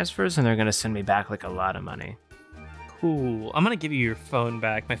wire transfers, and they're gonna send me back like a lot of money. Cool. I'm gonna give you your phone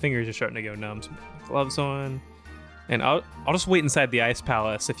back. My fingers are starting to go numb. So gloves on, and I'll just wait inside the ice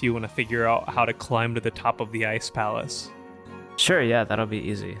palace if you want to figure out how to climb to the top of the ice palace. Sure, yeah, that'll be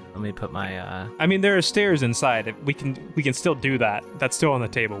easy. Let me put my I mean, there are stairs inside. We can still do that. That's still on the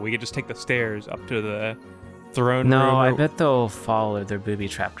table. We could just take the stairs up to the throne room. No, I bet they'll fall or they're booby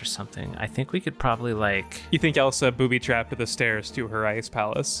trapped or something. I think we could probably like. You think Elsa booby trapped to the stairs to her ice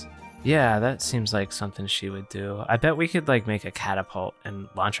palace? Yeah, that seems like something she would do. I bet we could like make a catapult and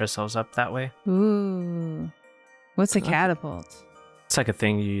launch ourselves up that way. Ooh. What's a catapult? It's like a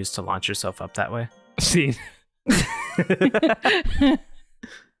thing you use to launch yourself up that way. See.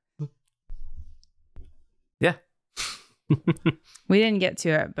 Yeah. We didn't get to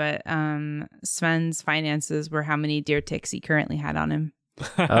it, but Sven's finances were how many deer ticks he currently had on him.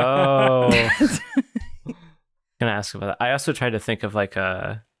 Oh. Gonna ask about that. I also tried to think of like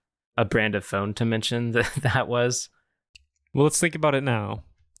a brand of phone to mention that was. Well, let's think about it now.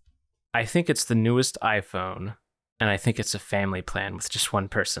 I think it's the newest iPhone, and I think it's a family plan with just one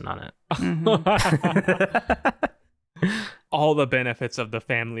person on it. All the benefits of the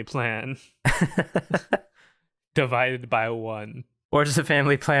family plan divided by one. Or just a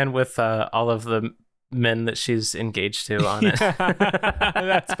family plan with all of the men that she's engaged to on it.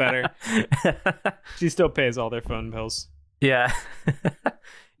 That's better. She still pays all their phone bills. Yeah.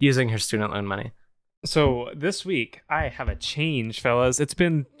 Using her student loan money. So this week, I have a change, fellas. It's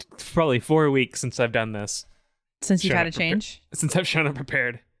been probably 4 weeks since I've done this. Since you've had a change? Since I've shown up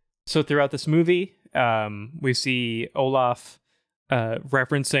prepared. So throughout this movie, we see Olaf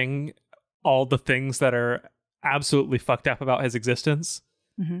referencing all the things that are absolutely fucked up about his existence,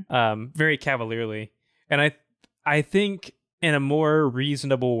 very cavalierly. And I think in a more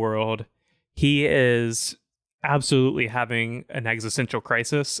reasonable world, he is absolutely having an existential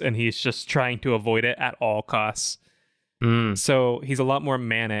crisis, and he's just trying to avoid it at all costs. So he's a lot more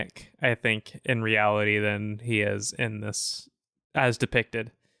manic, I think, in reality than he is in this, as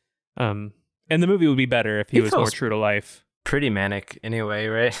depicted. And the movie would be better if he was more true to life. Pretty manic anyway,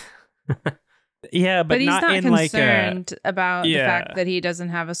 right? Yeah, but he's not in concerned about the fact that he doesn't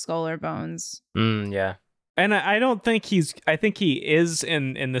have a skull or bones. Yeah. And I don't think I think he is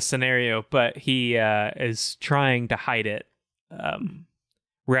in this scenario, but he is trying to hide it,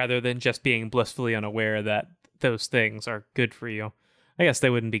 rather than just being blissfully unaware that those things are good for you. I guess they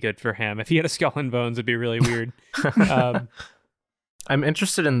wouldn't be good for him. If he had a skull and bones, it'd be really weird. I'm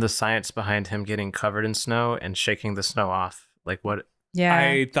interested in the science behind him getting covered in snow and shaking the snow off. Like what? Yeah.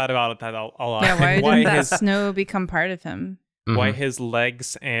 I thought about that a lot. Yeah, why didn't that snow become part of him? Why his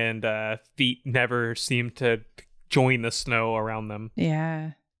legs and feet never seem to join the snow around them.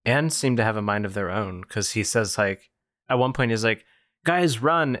 Yeah. And seem to have a mind of their own, because he says, like, at one point he's like, guys,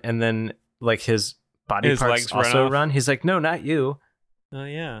 run. And then, like, his body parts legs also run. run. He's like, no, not you. Oh,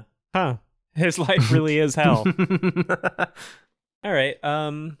 yeah. Huh. His life really is hell. All right.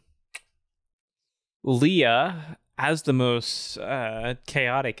 Leah, as the most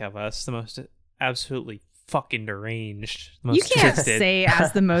chaotic of us, the most absolutely fucking deranged. The most You can't twisted. say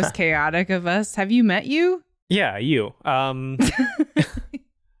as the most chaotic of us. Have you met you? Yeah, you.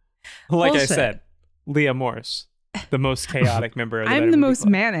 Like I said, Leah Morse, the most chaotic member of the I'm Better the Movie most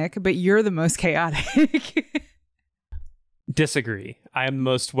Club. manic, but you're the most chaotic. Disagree. I am the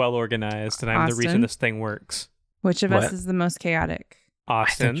most well organized, and I'm the reason Austin? this thing works. Which of us is the most chaotic? I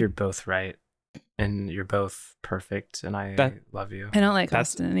Austin. think you're both right. And you're both perfect. And I love you. I don't like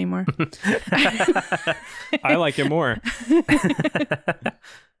Austin anymore. I like it more.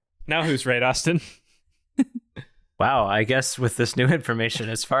 Now who's right, Austin? Wow, I guess with this new information,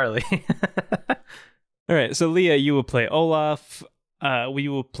 it's Farley. All right, so Leah, you will play Olaf. we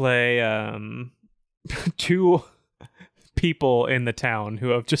will play two people in the town who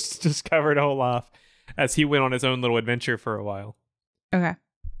have just discovered Olaf as he went on his own little adventure for a while. Okay.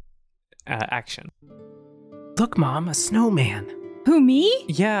 Action. Look, Mom, a snowman. Who, me?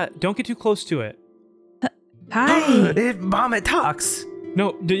 Yeah, don't get too close to it. Hi. Mom, it talks.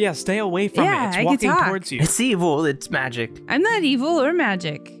 No, yeah, stay away from Yeah, it. It's I can walking talk. towards you. It's evil. It's magic. I'm not evil or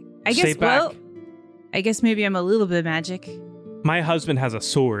magic. I Stay guess, back. I guess maybe I'm a little bit magic. My husband has a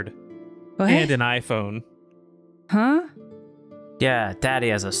sword What? and an iPhone. Huh? Yeah, Daddy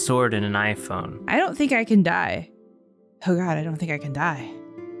has a sword and an iPhone. I don't think I can die. Oh God, I don't think I can die.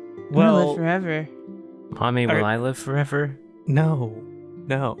 I'm gonna live Well, forever. Mommy, will I live forever? no.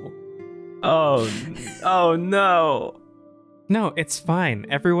 Oh no. No, it's fine.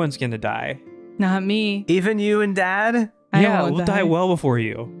 Everyone's gonna die. Not me. Even you and Dad? I Yeah, won't we'll die well before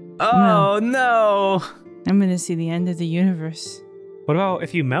you. Oh no. I'm gonna see the end of the universe. What about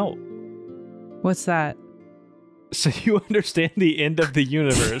if you melt? What's that? So you understand the end of the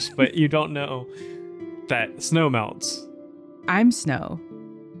universe, but you don't know that snow melts. I'm snow.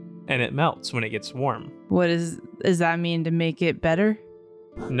 And it melts when it gets warm. What does that mean to make it better?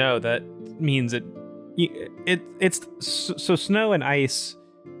 No, that means it's so snow and ice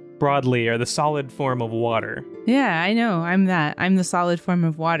broadly are the solid form of water. Yeah, I know. I'm that. I'm the solid form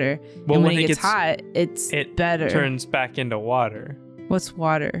of water. Well, and when it gets hot, it better. Turns back into water. What's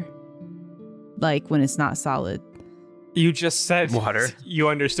water? Like when it's not solid. You just said Water. You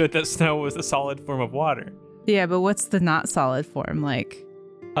understood that snow was a solid form of water. Yeah, but what's the not solid form like?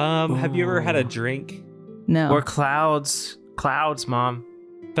 Have you ever had a Ooh. drink? No. Or clouds. Clouds, Mom.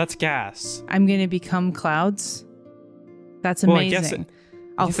 That's gas. I'm gonna become clouds. That's Well, I amazing. guess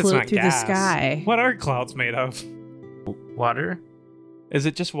I'll guess it's float not through gas. the sky. What are clouds made of? Water? Is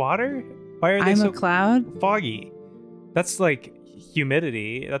it just water? Why are they I'm so a cloud. foggy? That's like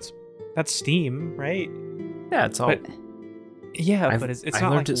humidity. That's steam, right? Yeah, it's all. But yeah, but it's I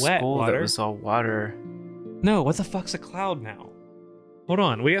not learned like at wet school water. that it was all water. No, what the fuck's a cloud now? Hold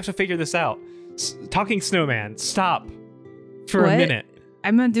on, we have to figure this out. Talking snowman, stop for What? a minute.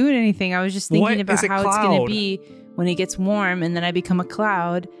 I'm not doing anything. I was just thinking What about is a how it's gonna cloud? be when it gets warm and then I become a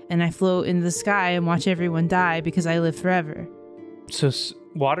cloud and I float in the sky and watch everyone die because I live forever. So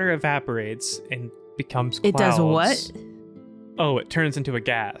water evaporates and becomes clouds. It does what? Oh, it turns into a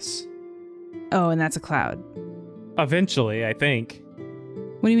gas. Oh, and that's a cloud. Eventually, I think.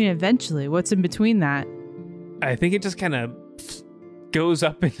 What do you mean eventually? What's in between that? I think it just kind of goes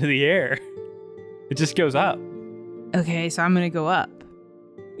up into the air. It just goes up. Okay, so I'm gonna go up.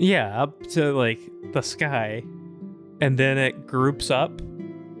 Yeah, up to like the sky. And then it groups up.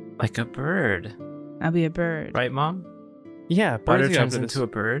 Like a bird. I'll be a bird. Right, Mom? Yeah, Water birds turns go into a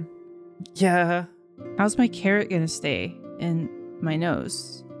bird? Yeah. How's my carrot gonna stay in my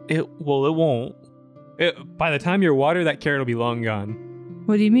nose? It won't. By the time you water that carrot will be long gone.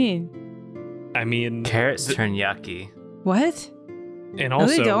 What do you mean? I mean, Carrots turn yucky. What? and No,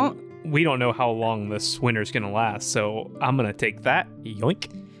 they also don't. we don't know how long this winter's gonna last, so I'm gonna take that. Yoink.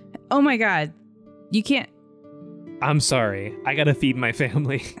 Oh my god. You can't. I'm sorry. I gotta feed my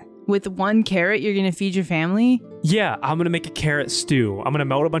family. With one carrot, you're gonna feed your family? Yeah, I'm gonna make a carrot stew. I'm gonna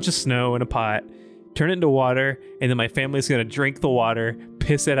melt a bunch of snow in a pot, turn it into water, and then my family's gonna drink the water,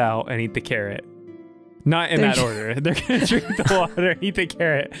 piss it out, and eat the carrot. Not in that order. They're gonna drink the water, eat the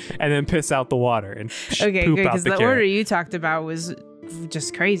carrot, and then piss out the water and Okay, poop good, out because the the carrot. order you talked about was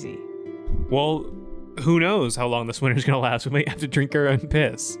just crazy. Well, who knows how long this winter's gonna last? We might have to drink our own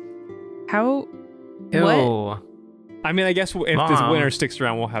piss. How? Ew. What? I mean, I guess if this Mom. winter sticks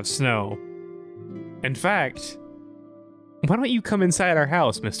around, we'll have snow. In fact, why don't you come inside our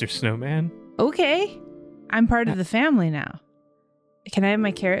house, Mr. Snowman? Okay. I'm part of the family now. Can I have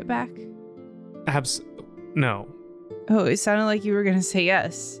my carrot back? No. Oh, it sounded like you were gonna say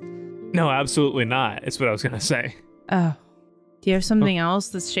yes. No, absolutely not. It's what I was gonna say. Oh. Do you have something else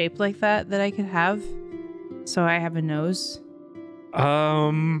that's shaped like that I could have? So I have a nose?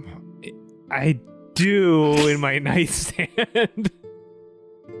 I do in my nightstand.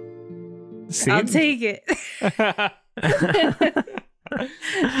 See? I'll take it.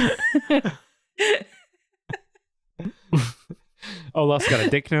 Olaf's got a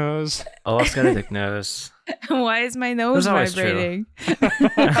dick nose. Olaf's got a dick nose. Why is my nose That's always true. vibrating?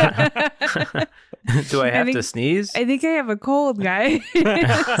 Do I have think- to sneeze? I think I have a cold, guy.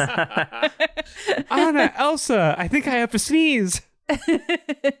 Anna, Elsa, I think I have to sneeze.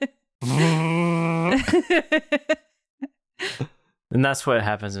 And that's what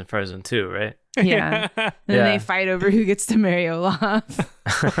happens in Frozen 2, right? Yeah. Then Yeah. they fight over who gets to marry Olaf.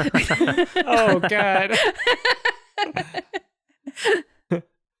 Oh, God.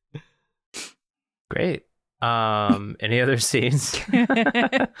 Great. Any other scenes?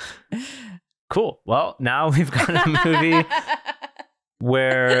 Cool. Well, now we've got a movie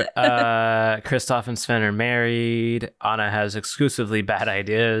where Kristoff and Sven are married. Anna has exclusively bad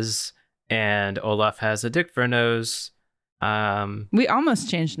ideas, and Olaf has a dick for a nose. We almost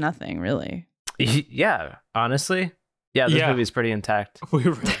changed nothing, really. Yeah, honestly. Yeah, this movie's pretty intact. We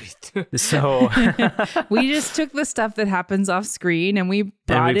really do. So we just took the stuff that happens off screen and we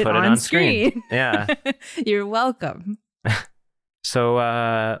brought put it on screen. Yeah. You're welcome. So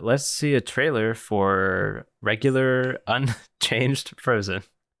let's see a trailer for regular, unchanged Frozen.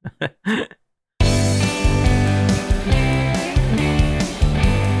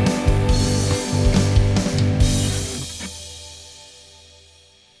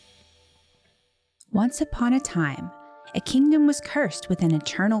 Once upon a time, a kingdom was cursed with an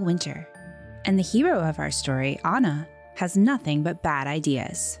eternal winter. And the hero of our story, Anna, has nothing but bad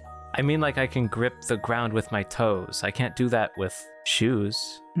ideas. I mean, like, I can grip the ground with my toes. I can't do that with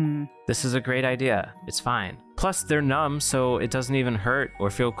shoes. This is a great idea. It's fine. Plus, they're numb, so it doesn't even hurt or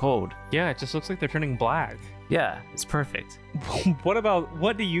feel cold. Yeah, it just looks like they're turning black. Yeah, it's perfect.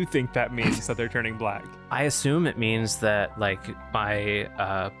 What do you think that means that they're turning black? I assume it means that, like, my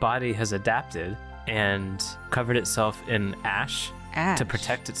body has adapted and covered itself in ash to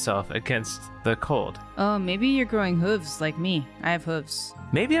protect itself against the cold. Oh, maybe you're growing hooves like me. I have hooves.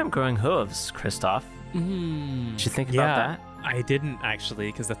 Maybe I'm growing hooves, Kristoff. Did you think about that? I didn't actually,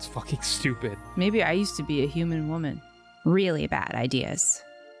 because that's fucking stupid. Maybe I used to be a human woman. Really bad ideas.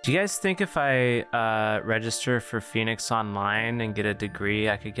 Do you guys think if I register for Phoenix Online and get a degree,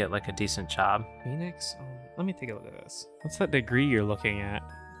 I could get like a decent job? Phoenix? Oh, let me take a look at this. What's that degree you're looking at?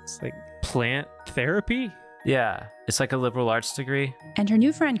 It's like plant therapy? Yeah, it's like a liberal arts degree. And her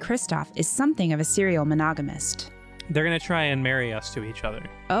new friend Kristoff is something of a serial monogamist. They're gonna try and marry us to each other.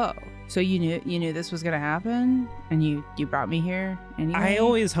 Oh, so you knew this was gonna happen, and you brought me here anyway? I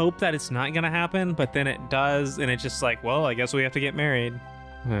always hope that it's not gonna happen, but then it does, and it's just like, well, I guess we have to get married.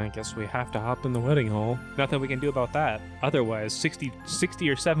 I guess we have to hop in the wedding hall. Nothing we can do about that. Otherwise, 60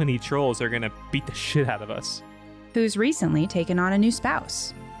 or 70 trolls are gonna beat the shit out of us. Who's recently taken on a new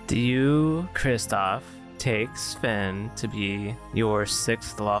spouse. Do you, Kristoff, take Sven to be your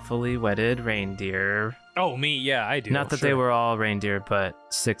 6th lawfully wedded reindeer? Oh, me? Yeah, I do. Not that they were all reindeer, but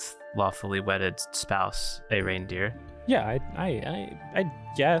 6th lawfully wedded spouse, a reindeer. Yeah, I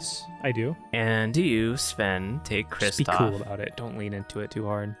guess I do. And do you, Sven, take Kristoff Just be cool about it. Don't lean into it too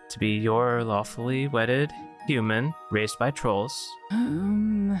hard. to be your lawfully wedded human raised by trolls?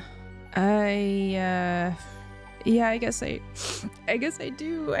 Yeah, I guess I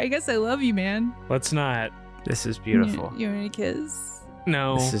do. I guess I love you, man. Let's not. This is beautiful. You want me to kiss?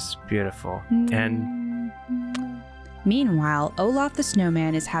 No. This is beautiful. And Meanwhile, Olaf the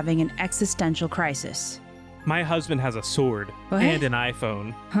Snowman is having an existential crisis. My husband has a sword What? and an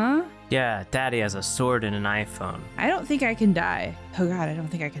iPhone. Huh? yeah, Daddy has a sword and an iPhone. I don't think I can die. Oh God, I don't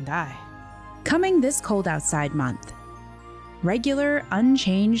think I can die. Coming this cold outside month. Regular,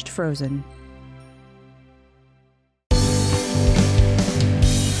 unchanged Frozen.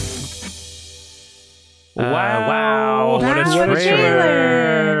 Wow. What a That's what a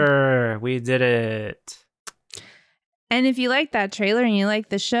trailer! We did it. And if you like that trailer and you like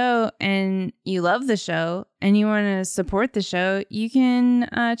the show and you love the show and you want to support the show, you can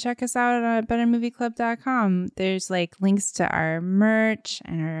check us out at bettermovieclub.com. There's like links to our merch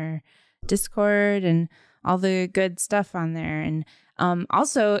and our Discord and all the good stuff on there. And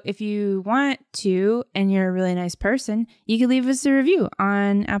also, if you want to and you're a really nice person, you can leave us a review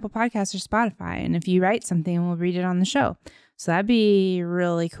on Apple Podcasts or Spotify. And if you write something, we'll read it on the show. So that'd be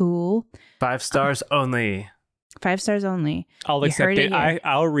really cool. 5 stars only. 5 stars only. I'll You accept heard it. it here.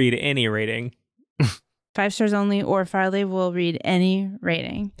 I'll read any rating. 5 stars only, or Farley will read any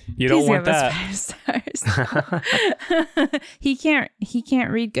rating. You don't Please want give that. us 5 stars. He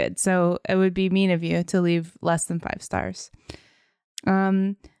can't read good, so it would be mean of you to leave less than 5 stars.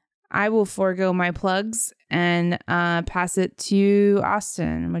 I will forego my plugs and pass it to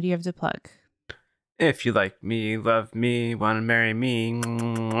Austin. What do you have to plug? If you like me, love me, want to marry me,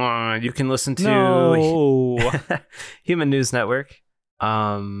 you can listen to No. Human News Network.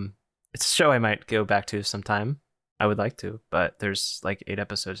 It's a show I might go back to sometime. I would like to, but there's like 8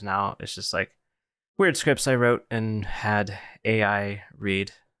 episodes now. It's just like weird scripts I wrote and had AI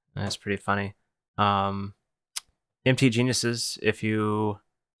read. And it's pretty funny. MT Geniuses,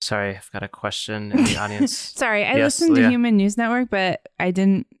 sorry, I've got a question in the audience. Sorry, I Yes, listened to Leah. Human News Network, but I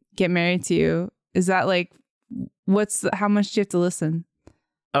didn't get married to you. Is that like, how much do you have to listen?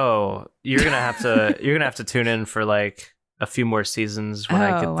 Oh, you're gonna have to tune in for like a few more seasons when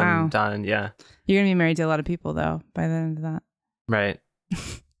I get them wow. done. Yeah. You're gonna be married to a lot of people though by the end of that. Right.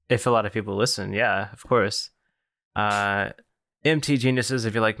 If a lot of people listen, yeah, of course. MT Geniuses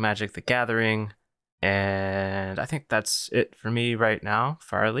if you like Magic the Gathering. And I think that's it for me right now,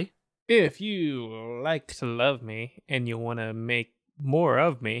 Farley. If you like to love me and you want to make more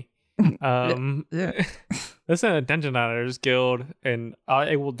of me, listen to Dungeon Honors Guild, and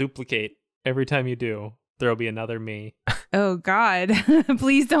I will duplicate every time you do. There'll be another me. Oh God!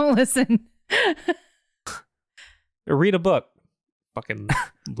 Please don't listen. Read a book, fucking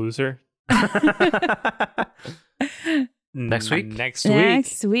loser. Next week?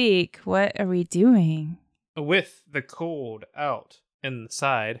 Next week, what are we doing? With the cold out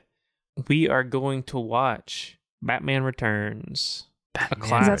inside, we are going to watch Batman Returns. Batman Is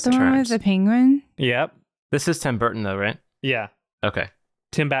classic. that the one with the penguin? Yep. This is Tim Burton, though, right? Yeah. Okay.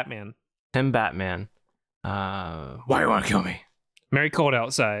 Tim Batman. Tim Batman. Why do you want to kill me? Merry cold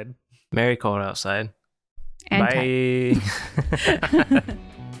outside. Merry cold outside. And Bye.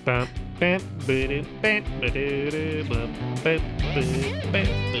 Bum, bam, ba-do, bam, ba-do-do, bum, bam,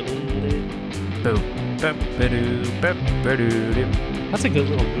 ba-do, Boom. Ba-ba-doo, ba-ba-doo-doo. That's a good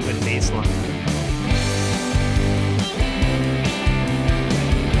little moving bass line.